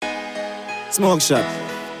Smoke shot.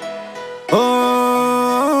 Oh,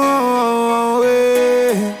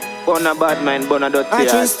 yeah. Bona bad mind, bona dirty I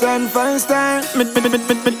Triston, Fivestar. Me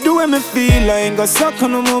do what me feel. I ain't got suck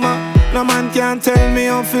on no mama. No man can't tell me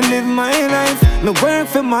how to live my life. Me work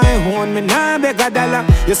for my own, me nah beg a dollar.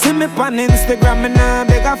 You see me on Instagram, me nah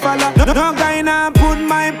beg a follow. No guy nah put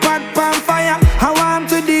my pot on fire. I want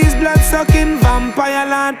to these blood-sucking vampire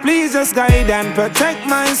land. Please just guide and protect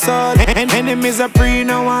my soul. Enemies are pre,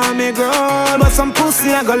 no want me grow. But some pussy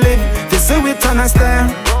I go live, to see it on a star.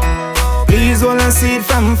 Please hold and see it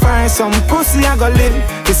from far. Some pussy I go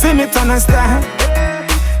live, to see me on a star.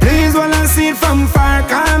 Please hold and see it from far.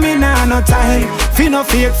 Cause me nah no time, feel no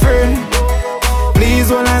fake friend. Please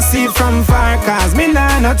hold and see it from far. Cause me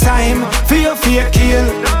nah no time, feel your fake kill.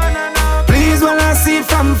 Please hold and see it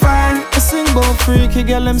from far. I sing about freaky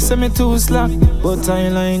girl, them say me too slack. But I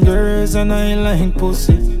like girls and I like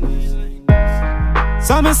pussy.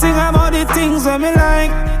 So me sing about the things that me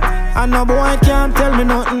like, and no boy can't tell me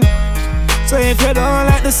nothing. So if you don't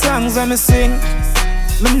like the songs that me sing,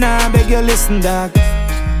 me nah beg you listen, dog.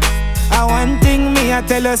 I one thing me I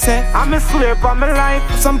tell you say, I'm a swear for my life.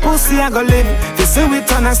 Some pussy I go live, to see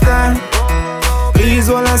it on a star. Please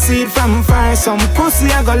hold and see it from far. Some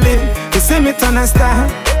pussy I go live, to see me on a star.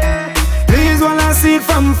 Please hold and see it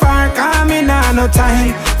from far. Cause me nah no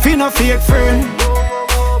time, feel no fake friend.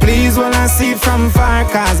 Please hold and see it from far.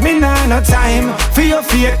 Cause me nah no time, feel your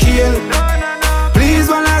fake kill. Please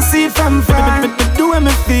hold and see it from far. Do what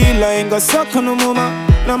me feel, I ain't got suck on no mama.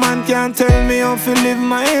 No man can't tell me how to live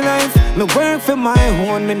my life. Me work for my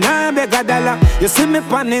own, me nah beg a dollar. You see me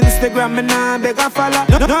on Instagram, me nah beg a follow.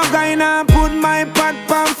 No guy nah put my pot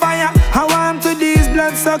on fire. I want to these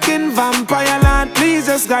blood-sucking vampire land. Please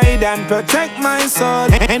just guide and protect my soul.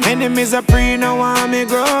 Enemies are pre, no want me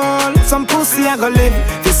grow. Some pussy I go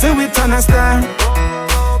live, to see it on a star.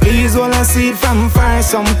 Please hold and see it from far.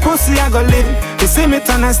 Some pussy I go live, to see me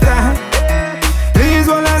on a star. Please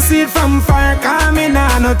hold and see it from far. Cause me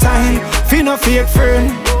nah no time, feel no fake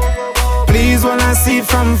friend. Please hold and see it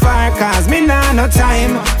from far. Cause me nah no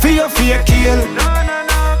time, feel your fake